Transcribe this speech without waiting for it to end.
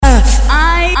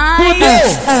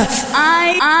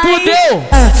Fudeu!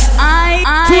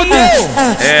 Fudeu!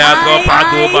 É a tropa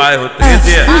do bairro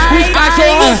 13. Os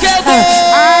cachorrão chegou!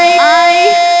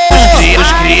 E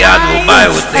os criados do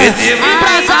bairro 13.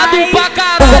 Embrasado pra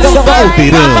caralho! Vai,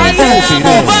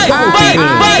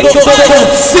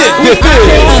 CDP.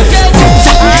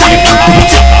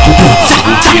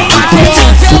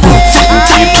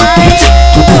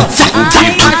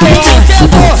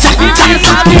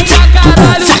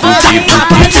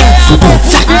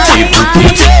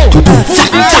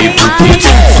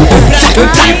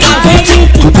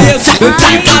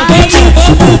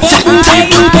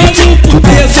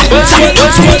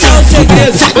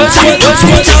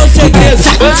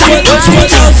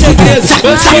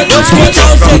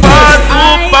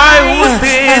 Do bairro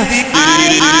 13.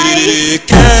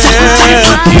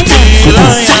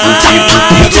 Piranha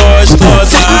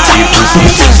gostosa,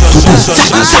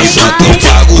 na xoxota eu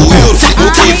pago euro,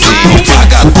 no que vinho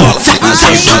paga dólar. Na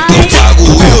xoxota eu pago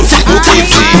euro, no que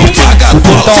vinho paga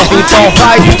dólar. Então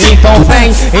vai, então vem,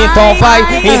 então vai,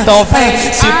 então vem.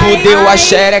 Se tu deu a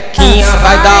xerequinha,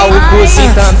 vai dar o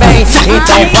cozinho também.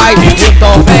 Então vai,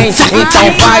 então vem, então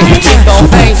vai, então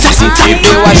vem. Se tu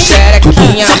deu a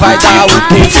xerequinha, vai dar o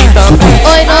cozinho também.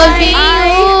 Oi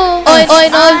novinho, oi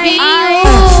novinho.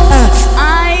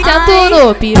 Sento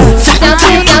no peru, sento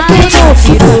no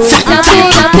peru, sento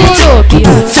no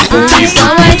peru. Tu me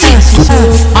chama de chuchu.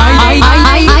 Ai,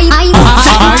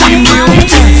 meu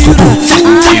peru.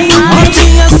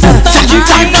 Novinha, senta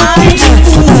devagar.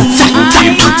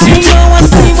 Se não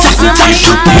assim você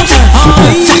machuca.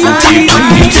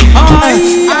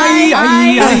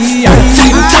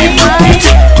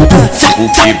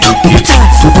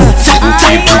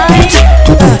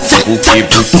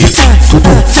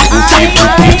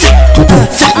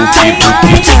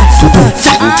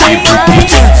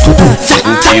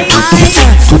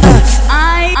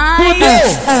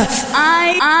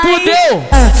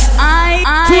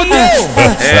 Fudeu!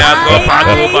 É a tropa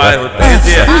do bairro 13.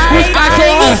 Os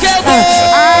cachorrão chegou!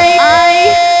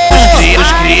 E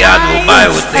os criados do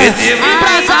bairro 13.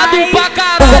 Embrasado pra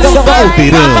caralho! Vai!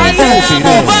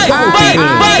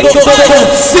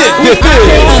 CDP. Do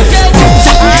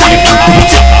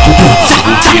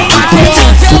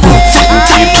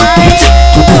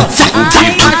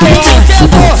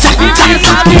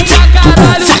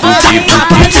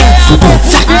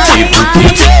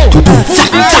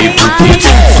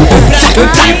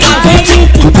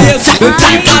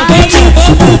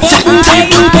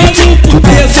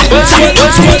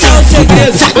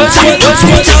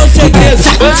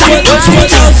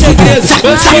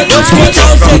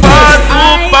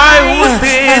bairro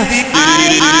 13.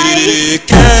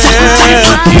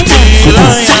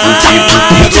 Piranha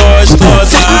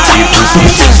gostosa,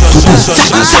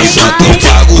 na xoxota eu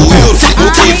pago euro, no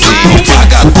que vinho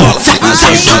paga dólar. Na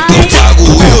xoxota eu pago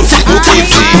euro, no que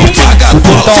vinho paga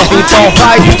dólar. Então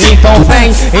vai, então vem,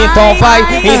 então vai,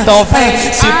 então vem.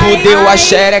 Se tu deu a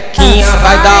xerequinha,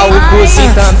 vai dar o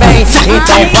cozinho também.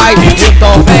 Então vai,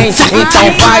 então vem, então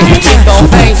vai, então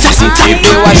vem. Se tu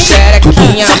deu a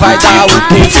xerequinha, vai dar o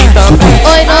cozinho também.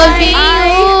 Oi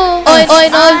novinho, oi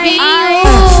novinho.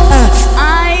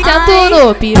 Sento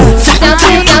no peru, sento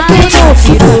no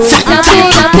peru, sento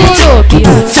no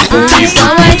peru. Tu me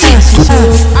chama de chuchu.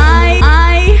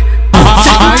 Ai,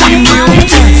 meu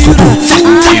peru.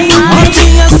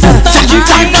 Novinha, senta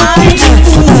devagar.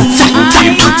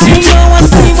 Se não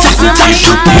assim você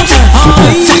machuca.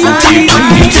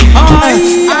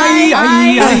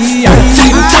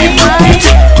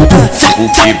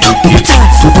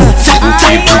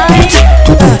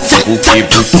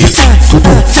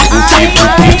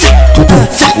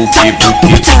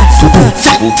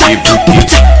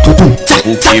 O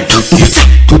que